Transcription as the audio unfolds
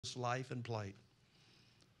life and plight.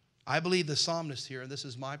 I believe the psalmist here, and this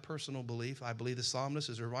is my personal belief, I believe the psalmist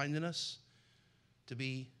is reminding us to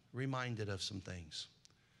be reminded of some things.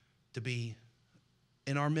 To be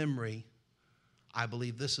in our memory, I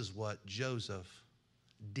believe this is what Joseph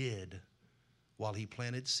did while he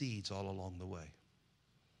planted seeds all along the way.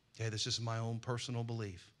 Okay, this is my own personal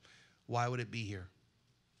belief. Why would it be here?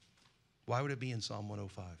 Why would it be in Psalm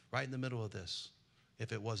 105? Right in the middle of this,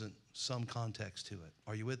 if it wasn't some context to it.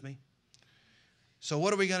 Are you with me? So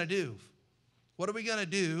what are we going to do? What are we going to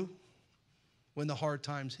do when the hard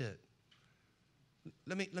times hit?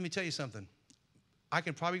 Let me tell you something. I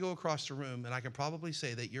can probably go across the room and I can probably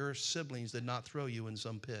say that your siblings did not throw you in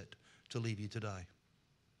some pit to leave you to die.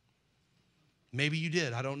 Maybe you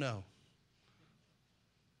did. I don't know.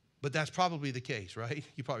 But that's probably the case, right?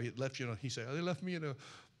 You probably left you. He said, they left me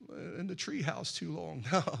in the tree house too long.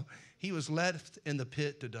 No, he was left in the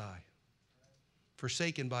pit to die,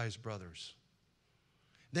 forsaken by his brothers.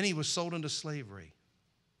 Then he was sold into slavery.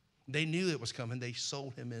 They knew it was coming. They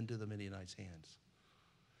sold him into the Midianites' hands.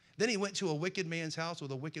 Then he went to a wicked man's house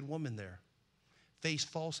with a wicked woman there, faced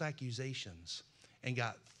false accusations, and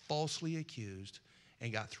got falsely accused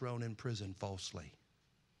and got thrown in prison falsely.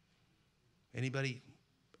 Anybody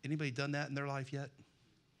done that in their life yet?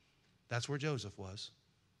 That's where Joseph was.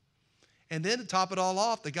 And then to top it all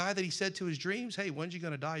off, the guy that he said to his dreams, hey, when's you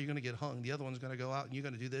going to die? You're going to get hung. The other one's going to go out and you're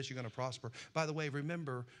going to do this. You're going to prosper. By the way,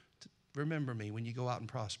 remember me when you go out and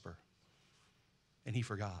prosper. And he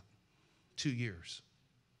forgot. 2 years.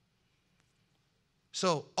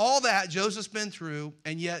 So all that Joseph's been through,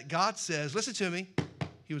 and yet God says, listen to me,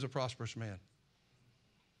 he was a prosperous man.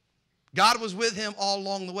 God was with him all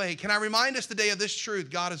along the way. Can I remind us today of this truth?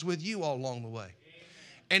 God is with you all along the way.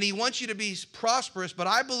 And he wants you to be prosperous, but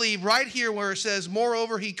I believe right here where it says,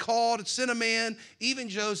 moreover, he called, sent a man, even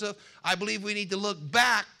Joseph, I believe we need to look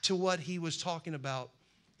back to what he was talking about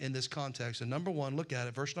in this context. And number one, look at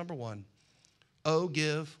it, verse number 1. Oh,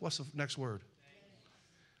 give, what's the next word?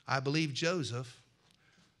 I believe Joseph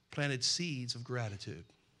planted seeds of gratitude.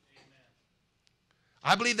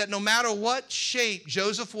 I believe that no matter what shape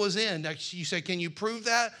Joseph was in, you say, can you prove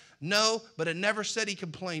that? No, but it never said he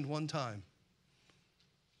complained one time.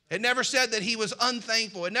 It never said that he was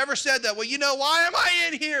unthankful. It never said that, well, you know, why am I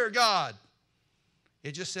in here, God?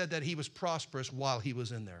 It just said that he was prosperous while he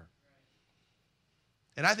was in there.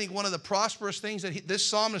 And I think one of the prosperous things that this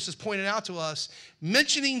psalmist is pointing out to us,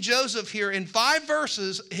 mentioning Joseph here in 5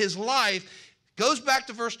 verses, his life, goes back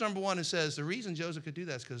to verse number 1 and says, the reason Joseph could do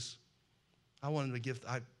that is because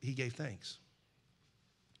he gave thanks.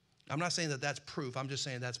 I'm not saying that that's proof. I'm just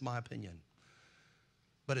saying that's my opinion.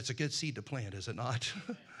 But it's a good seed to plant, is it not?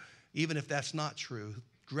 Even if that's not true,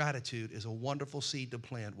 gratitude is a wonderful seed to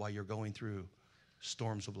plant while you're going through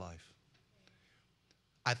storms of life.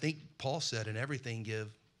 I think Paul said, in everything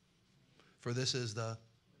give, for this is the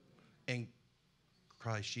in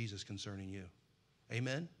Christ Jesus concerning you.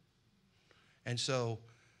 Amen? And so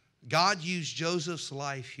God used Joseph's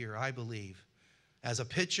life here, I believe, as a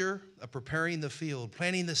picture of preparing the field,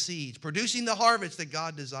 planting the seeds, producing the harvest that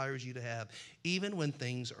God desires you to have, even when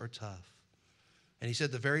things are tough. And he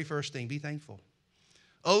said the very first thing, be thankful.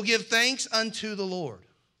 Oh, give thanks unto the Lord.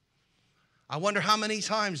 I wonder how many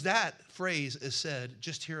times that phrase is said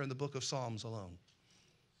just here in the book of Psalms alone.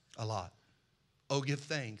 A lot. Oh, give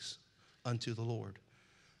thanks unto the Lord.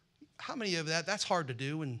 How many of that's hard to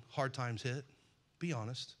do when hard times hit? Be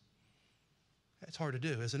honest. It's hard to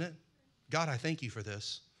do, isn't it? God, I thank you for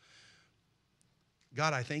this.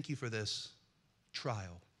 God, I thank you for this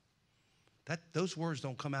trial. Those words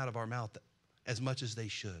don't come out of our mouth as much as they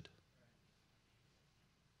should.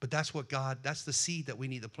 But that's the seed that we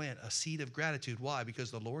need to plant, a seed of gratitude. Why?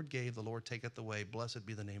 Because the Lord gave, the Lord taketh away. Blessed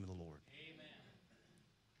be the name of the Lord. Amen.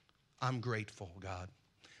 I'm grateful, God.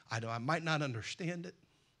 I know I might not understand it.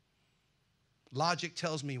 Logic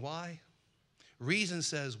tells me why. Reason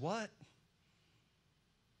says what?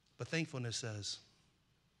 But thankfulness says,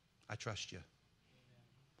 I trust you.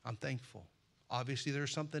 I'm thankful. Obviously,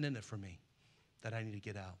 there's something in it for me that I need to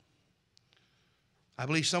get out. I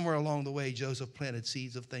believe somewhere along the way, Joseph planted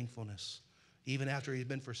seeds of thankfulness, even after he'd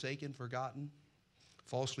been forsaken, forgotten,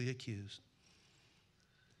 falsely accused.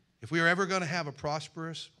 If we are ever going to have a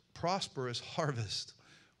prosperous harvest,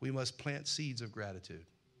 we must plant seeds of gratitude.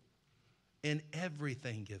 In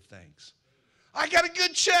everything, give thanks. I got a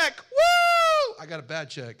good check. Woo! I got a bad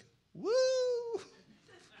check. Woo!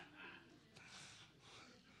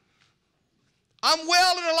 I'm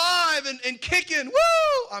well and alive and kicking.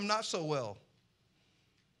 Woo! I'm not so well.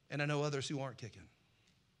 And I know others who aren't kicking.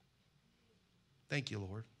 Thank you,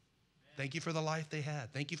 Lord. Thank you for the life they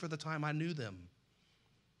had. Thank you for the time I knew them.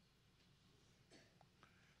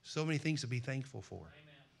 So many things to be thankful for.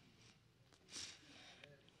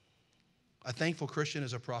 A thankful Christian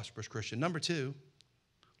is a prosperous Christian. Number two,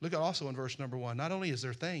 look at also in verse number 1. Not only is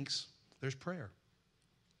there thanks, there's prayer.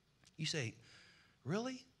 You say,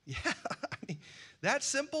 really? Yeah. I mean, that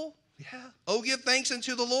simple? Yeah. Oh, give thanks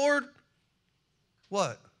unto the Lord.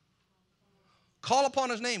 What? Call upon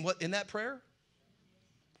his name. What, in that prayer?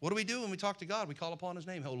 What do we do when we talk to God? We call upon his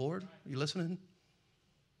name. Oh, Lord, are you listening?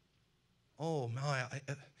 Oh, my.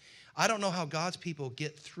 I don't know how God's people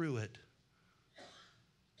get through it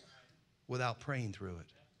without praying through it.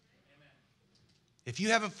 If you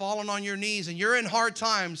haven't fallen on your knees and you're in hard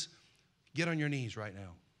times, get on your knees right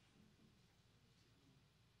now.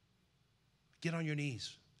 Get on your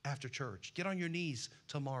knees after church. Get on your knees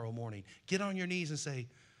tomorrow morning. Get on your knees and say,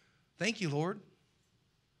 thank you, Lord.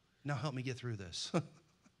 Now help me get through this.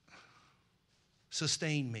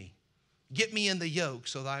 Sustain me. Get me in the yoke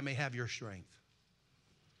so that I may have your strength.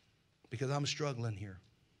 Because I'm struggling here.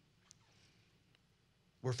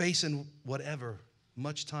 We're facing whatever.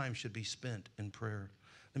 Much time should be spent in prayer.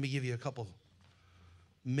 Let me give you a couple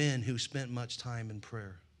men who spent much time in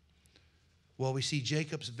prayer. Well, we see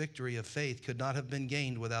Jacob's victory of faith could not have been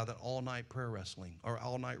gained without an all-night prayer wrestling or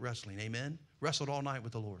all-night wrestling. Amen? Wrestled all night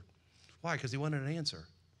with the Lord. Why? Because he wanted an answer.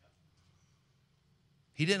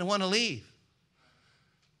 He didn't want to leave.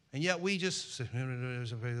 And yet we just,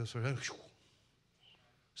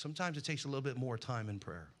 sometimes it takes a little bit more time in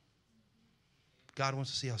prayer. God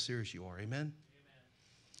wants to see how serious you are. Amen? Amen.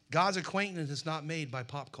 God's acquaintance is not made by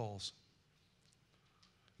pop calls.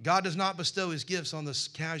 God does not bestow his gifts on the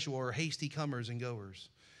casual or hasty comers and goers.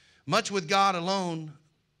 Much with God alone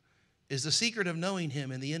is the secret of knowing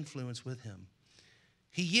him and the influence with him.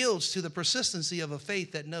 He yields to the persistency of a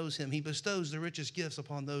faith that knows him. He bestows the richest gifts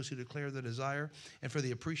upon those who declare their desire and for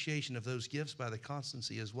the appreciation of those gifts by the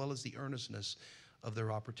constancy as well as the earnestness of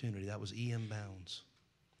their opportunity. That was E.M. Bounds.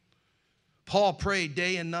 Paul prayed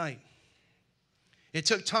day and night. It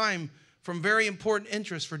took time from very important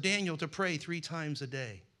interests for Daniel to pray 3 times a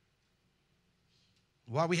day.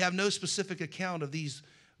 While we have no specific account of these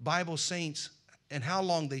Bible saints and how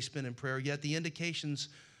long they spent in prayer, yet the indications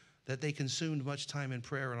that they consumed much time in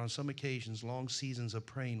prayer, and on some occasions, long seasons of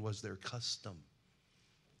praying was their custom.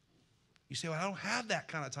 You say, well, I don't have that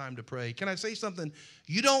kind of time to pray. Can I say something?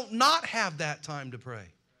 You don't not have that time to pray.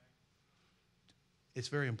 It's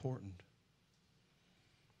very important.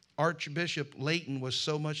 Archbishop Layton was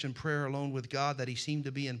so much in prayer alone with God that he seemed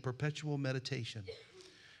to be in perpetual meditation.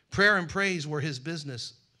 Prayer and praise were his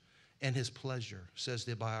business and his pleasure, says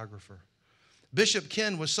the biographer. Bishop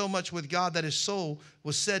Ken was so much with God that his soul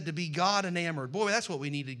was said to be God enamored. Boy, that's what we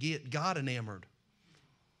need to get, God enamored.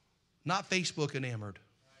 Not Facebook enamored.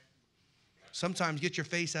 Sometimes get your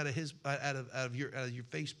face out of your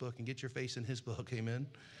Facebook and get your face in his book. Amen.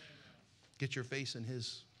 Get your face in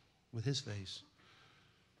with his face.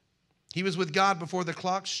 He was with God before the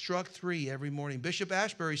clock struck 3 every morning. Bishop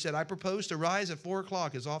Ashbury said, I propose to rise at 4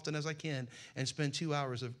 o'clock as often as I can and spend 2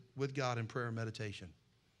 hours with God in prayer and meditation.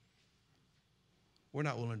 We're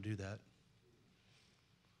not willing to do that.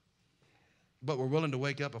 But we're willing to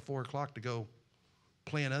wake up at 4 o'clock to go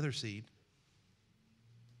plant other seed.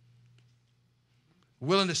 We're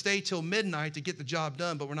willing to stay till midnight to get the job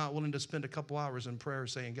done, but we're not willing to spend a couple hours in prayer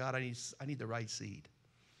saying, God, I need the right seed.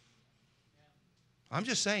 I'm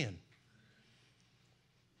just saying.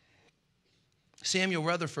 Samuel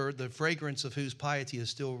Rutherford, the fragrance of whose piety is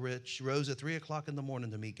still rich, rose at 3 o'clock in the morning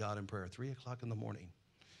to meet God in prayer. 3 o'clock in the morning.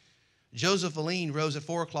 Joseph Alleine rose at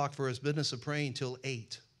 4 o'clock for his business of praying till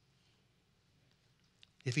 8.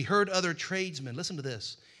 If he heard other tradesmen, listen to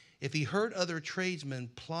this. If he heard other tradesmen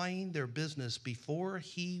plying their business before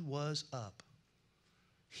he was up,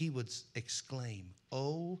 he would exclaim,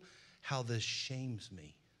 oh, how this shames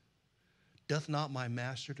me. Doth not my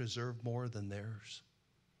master deserve more than theirs?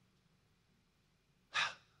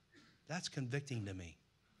 That's convicting to me.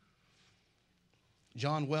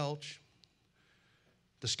 John Welch,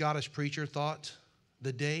 the Scottish preacher, thought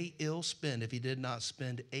the day ill spent if he did not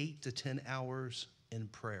spend 8 to 10 hours in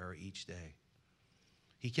prayer each day.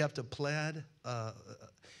 He kept a plaid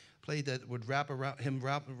that would wrap around him.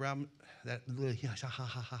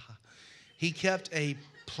 He kept a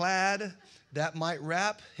plaid that might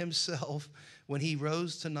wrap himself when he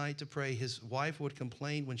rose tonight to pray. His wife would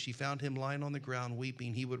complain when she found him lying on the ground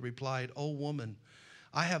weeping. He would reply, "Oh woman,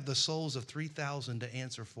 I have the souls of 3,000 to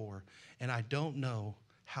answer for, and I don't know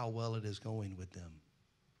how well it is going with them."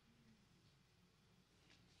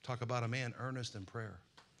 Talk about a man earnest in prayer.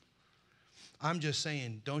 I'm just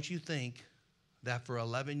saying, don't you think that for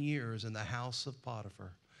 11 years in the house of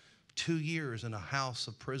Potiphar, 2 years in a house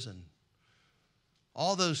of prison,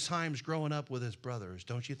 All those times growing up with his brothers,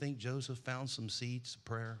 don't you think Joseph found some seeds of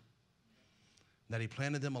prayer? That he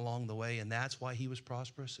planted them along the way, and that's why he was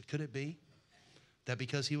prosperous? Could it be that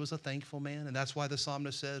because he was a thankful man, and that's why the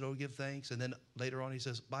psalmist said, oh, give thanks, and then later on he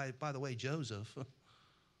says, by the way, Joseph.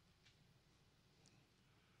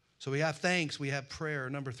 So we have thanks, we have prayer.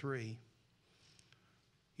 Number 3,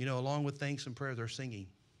 along with thanks and prayer, they're singing.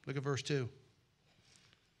 Look at verse 2.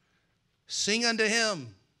 Sing unto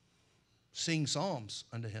him. Sing psalms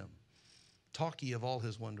unto him. Talk ye of all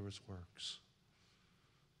his wondrous works.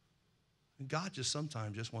 And God just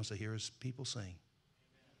sometimes just wants to hear his people sing.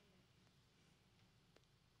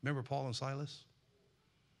 Remember Paul and Silas?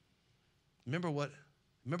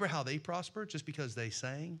 Remember how they prospered just because they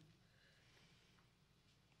sang?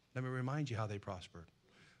 Let me remind you how they prospered.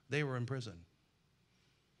 They were in prison,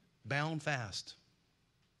 bound fast,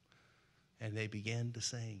 and they began to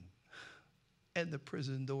sing. And the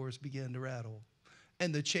prison doors began to rattle,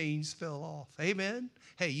 and the chains fell off. Amen?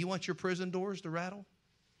 Hey, you want your prison doors to rattle?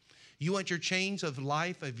 You want your chains of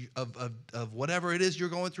life, of whatever it is you're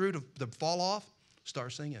going through to fall off?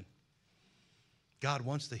 Start singing. God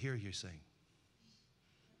wants to hear you sing.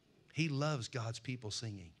 He loves God's people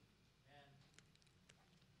singing.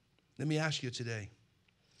 Let me ask you today,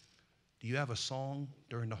 do you have a song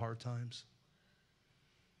during the hard times?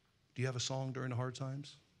 Do you have a song during the hard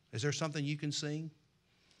times? Is there something you can sing?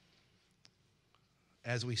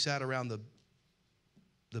 As we sat around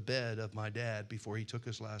the bed of my dad before he took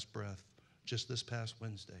his last breath, just this past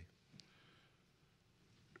Wednesday,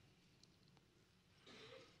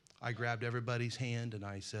 I grabbed everybody's hand and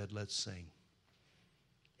I said, let's sing.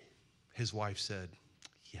 His wife said,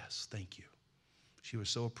 yes, thank you. She was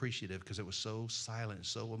so appreciative because it was so silent,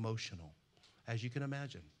 so emotional, as you can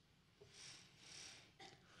imagine.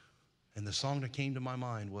 And the song that came to my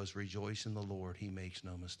mind was, Rejoice in the Lord, He makes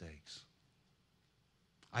no mistakes.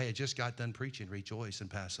 I had just got done preaching, rejoice and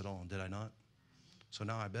pass it on, did I not? So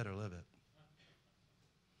now I better live it.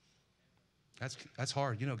 That's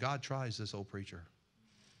hard. God tries this old preacher.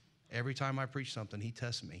 Every time I preach something, he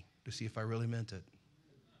tests me to see if I really meant it.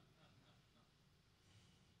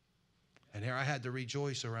 And here I had to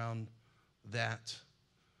rejoice around that,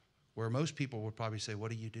 where most people would probably say, what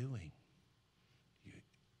are you doing?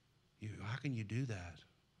 How can you do that?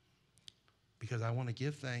 Because I want to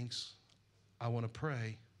give thanks, I want to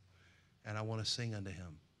pray, and I want to sing unto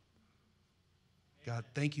him. God,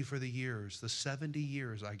 thank you for the years, the 70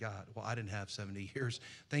 years I got. Well, I didn't have 70 years.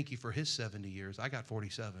 Thank you for his 70 years. I got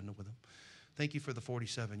 47 with him. Thank you for the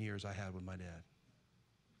 47 years I had with my dad.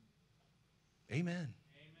 Amen.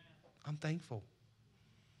 I'm thankful.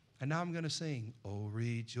 And now I'm going to sing, oh,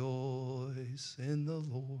 rejoice in the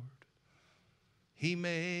Lord. He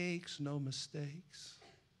makes no mistakes.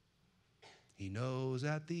 He knows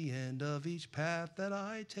at the end of each path that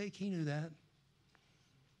I take. He knew that.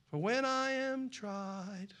 For when I am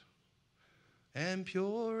tried and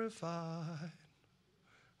purified,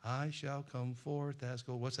 I shall come forth as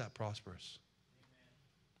gold. What's that? Prosperous.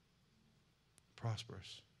 Amen.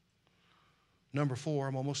 Prosperous. Number 4,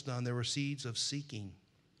 I'm almost done. There were seeds of seeking.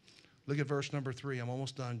 Look at verse number 3. I'm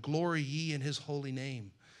almost done. Glory ye in his holy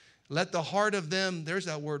name. Let the heart of them, there's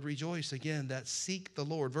that word rejoice again, that seek the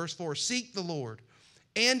Lord. Verse 4, seek the Lord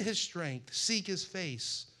and his strength. Seek his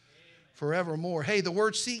face forevermore. Hey, the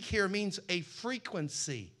word seek here means a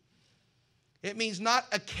frequency. It means not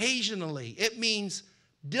occasionally. It means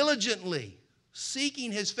diligently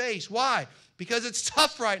seeking his face. Why? Because it's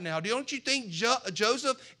tough right now. Don't you think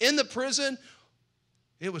Joseph in the prison,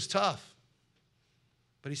 it was tough.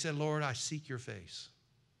 But he said, Lord, I seek your face.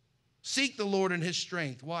 Seek the Lord in his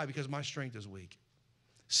strength. Why? Because my strength is weak.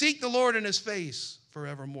 Seek the Lord in his face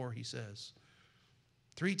forevermore, he says.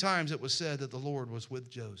 3 times it was said that the Lord was with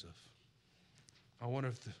Joseph. I wonder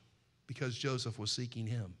if, because Joseph was seeking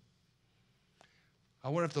him. I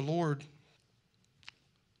wonder if the Lord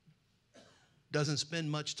doesn't spend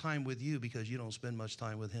much time with you because you don't spend much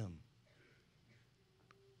time with him.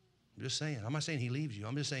 I'm just saying. I'm not saying he leaves you.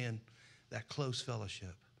 I'm just saying that close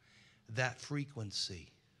fellowship, that frequency.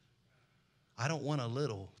 I don't want a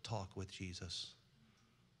little talk with Jesus.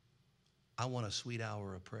 I want a sweet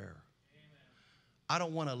hour of prayer. Amen. I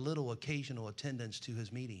don't want a little occasional attendance to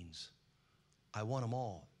his meetings. I want them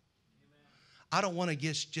all. Amen. I don't want to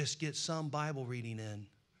just get some Bible reading in.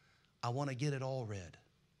 I want to get it all read.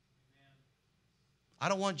 Amen. I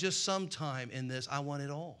don't want just some time in this. I want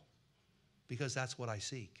it all, because that's what I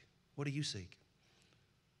seek. What do you seek?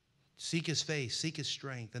 Seek his face, seek his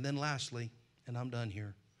strength. And then lastly, and I'm done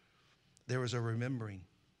here, there was a remembering.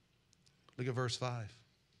 Look at verse 5.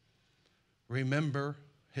 Remember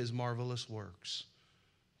his marvelous works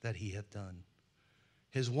that he hath done.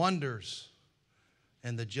 his wonders,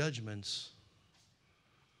 and the judgments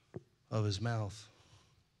of his mouth.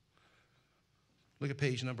 Look at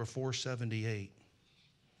page number 478.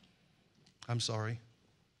 I'm sorry.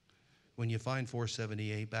 When you find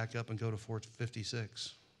 478, back up and go to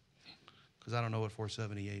 456. Because I don't know what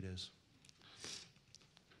 478 is.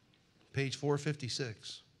 Page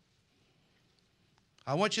 456.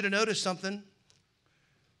 I want you to notice something.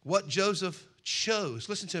 What Joseph chose.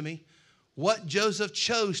 Listen to me. What Joseph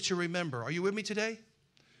chose to remember. Are you with me today?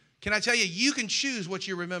 Can I tell you, you can choose what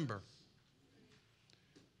you remember.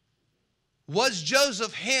 Was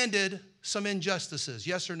Joseph handed some injustices?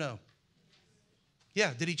 Yes or no?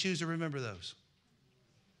 Yeah. Did he choose to remember those?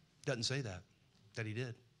 Doesn't say that he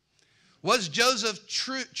did. Was Joseph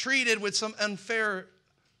treated with some unfairness,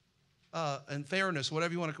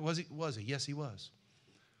 whatever you want to, was he? Yes, he was.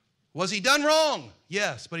 Was he done wrong?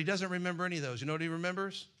 Yes, but he doesn't remember any of those. You know what he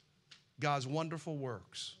remembers? God's wonderful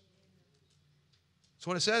works. That's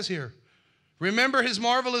what it says here. Remember his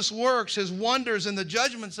marvelous works, his wonders, and the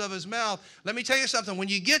judgments of his mouth. Let me tell you something. When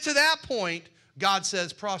you get to that point, God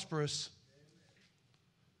says, prosperous.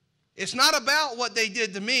 It's not about what they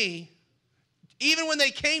did to me. Even when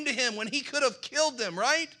they came to him, when he could have killed them,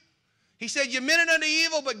 right? He said, you meant it unto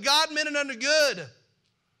evil, but God meant it unto good.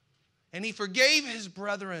 And he forgave his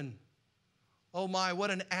brethren. Oh my, what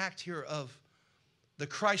an act here of the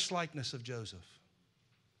Christ-likeness of Joseph.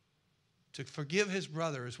 To forgive his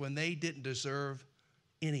brothers when they didn't deserve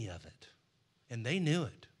any of it. And they knew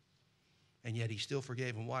it. And yet he still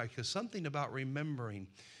forgave them. Why? Because something about remembering.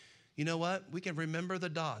 You know what? We can remember the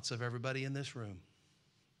dots of everybody in this room.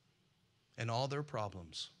 And all their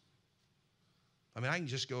problems. I mean, I can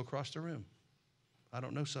just go across the room. I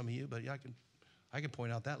don't know some of you, but I can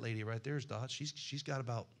point out that lady right there's dots. She's got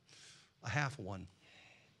about a half one.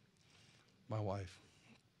 My wife.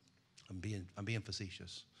 I'm being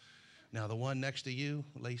facetious. Now, the one next to you,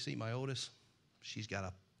 Lacey, my oldest, she's got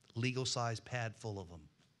a legal-sized pad full of them.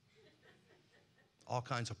 All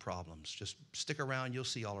kinds of problems. Just stick around, you'll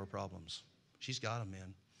see all her problems. She's got them,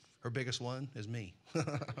 man. Her biggest one is me.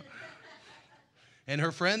 And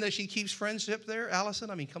her friend that she keeps friendship there, Allison,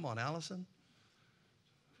 I mean, come on, Allison.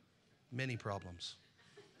 Many problems.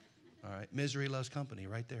 All right, misery loves company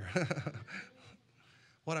right there.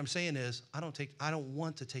 What I'm saying is, I don't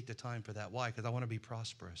want to take the time for that. Why? Because I want to be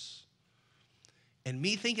prosperous. And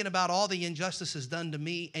me thinking about all the injustices done to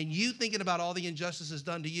me, and you thinking about all the injustices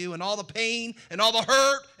done to you, and all the pain, and all the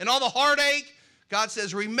hurt, and all the heartache, God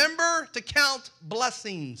says, remember to count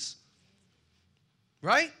blessings.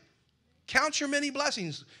 Right? Count your many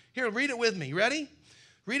blessings. Here, read it with me. Ready?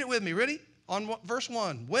 Read it with me. Ready? On verse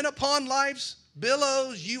 1. When upon life's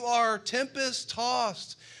billows you are tempest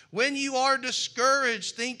tossed, when you are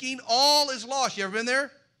discouraged, thinking all is lost. You ever been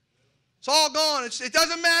there? It's all gone. It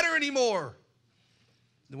doesn't matter anymore.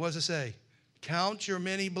 What does it say? Count your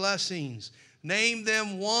many blessings. Name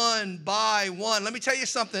them one by one. Let me tell you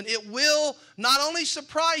something. It will not only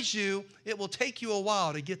surprise you, it will take you a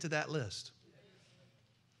while to get to that list.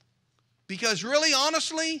 Because really,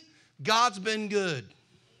 honestly, God's been good.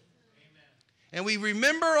 And we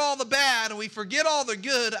remember all the bad and we forget all the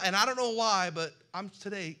good. And I don't know why, but I'm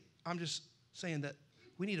just saying that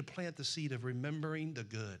we need to plant the seed of remembering the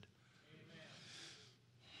good.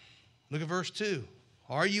 Look at verse 2.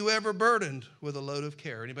 Are you ever burdened with a load of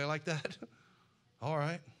care? Anybody like that? All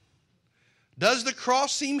right. Does the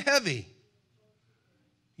cross seem heavy?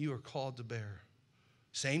 You are called to bear.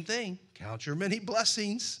 Same thing. Count your many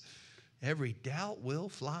blessings. Every doubt will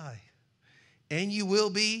fly. And you will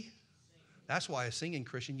be. That's why a singing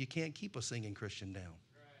Christian, you can't keep a singing Christian down.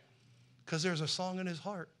 Because there's a song in his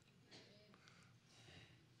heart.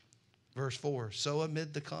 Verse 4. So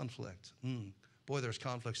amid the conflict. Boy, there's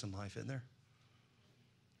conflicts in life, isn't there?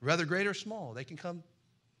 Whether great or small. They can come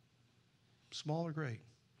small or great.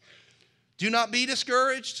 Do not be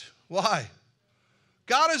discouraged. Why?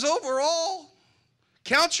 God is over all.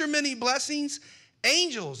 Count your many blessings.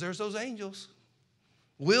 Angels, there's those angels,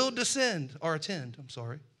 will descend, or attend,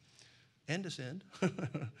 and descend.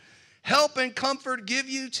 Help and comfort give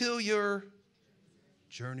you till your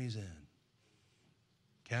journey's end.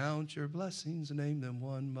 Count your blessings, name them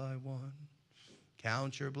one by one.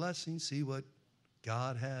 Count your blessings, see what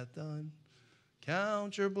God hath done.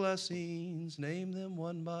 Count your blessings, name them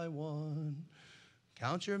one by one.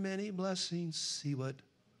 Count your many blessings, see what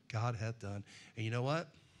God hath done. And you know what?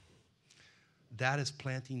 That is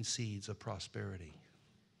planting seeds of prosperity.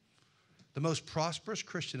 The most prosperous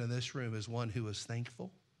Christian in this room is one who is thankful.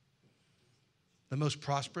 The most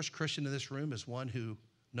prosperous Christian in this room is one who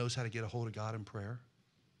knows how to get a hold of God in prayer.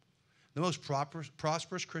 The most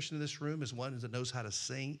prosperous Christian in this room is one that knows how to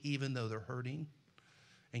sing even though they're hurting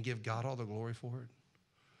and give God all the glory for it.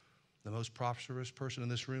 The most prosperous person in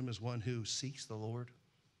this room is one who seeks the Lord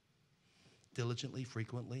diligently,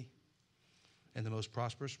 frequently. And the most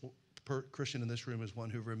prosperous Christian in this room is one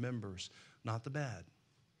who remembers, not the bad.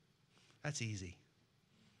 That's easy.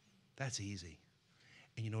 That's easy.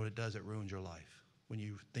 And you know what it does? It ruins your life when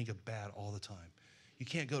you think of bad all the time. You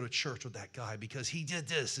can't go to church with that guy because he did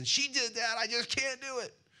this and she did that. I just can't do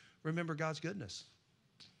it. Remember God's goodness.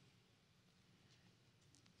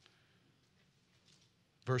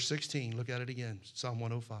 Verse 16, look at it again. Psalm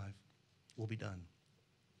 105. We'll be done.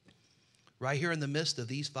 Right here in the midst of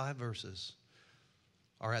these 5 verses,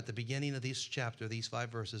 or at the beginning of this chapter, these 5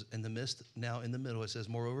 verses, in the midst, now in the middle, it says,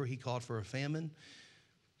 moreover, he called for a famine.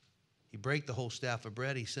 He brake the whole staff of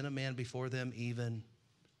bread. He sent a man before them, even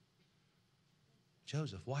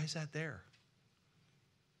Joseph. Why is that there?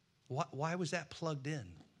 Why was that plugged in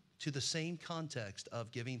to the same context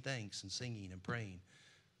of giving thanks and singing and praying?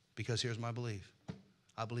 Because here's my belief.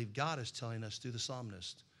 I believe God is telling us through the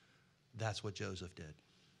psalmist, that's what Joseph did.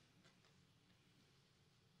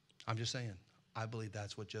 I'm just saying, I believe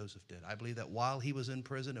that's what Joseph did. I believe that while he was in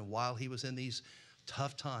prison and while he was in these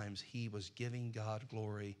tough times, he was giving God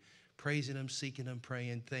glory, praising him, seeking him,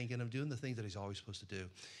 praying, thanking him, doing the things that he's always supposed to do.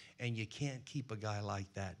 And you can't keep a guy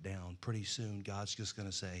like that down. Pretty soon, God's just going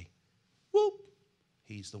to say, whoop,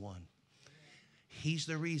 he's the one. He's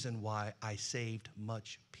the reason why I saved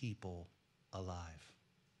much people alive.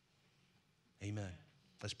 Amen.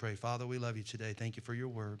 Let's pray. Father, we love you today. Thank you for your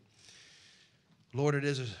word. Lord, it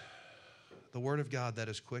is the word of God that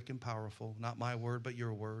is quick and powerful. Not my word, but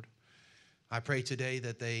your word. I pray today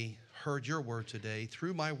that they heard your word today.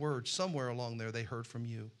 Through my word, somewhere along there, they heard from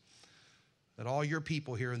you. That all your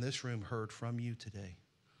people here in this room heard from you today.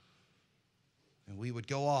 And we would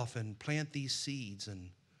go off and plant these seeds. And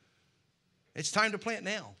it's time to plant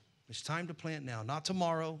now. It's time to plant now. Not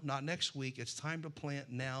tomorrow, not next week. It's time to plant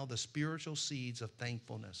now the spiritual seeds of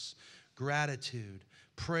thankfulness, gratitude,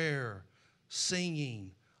 prayer,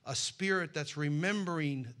 singing, a spirit that's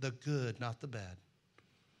remembering the good, not the bad.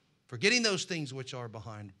 Forgetting those things which are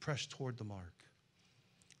behind, press toward the mark.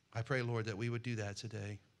 I pray, Lord, that we would do that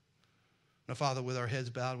today. Now, Father, with our heads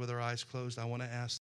bowed, with our eyes closed, I want to ask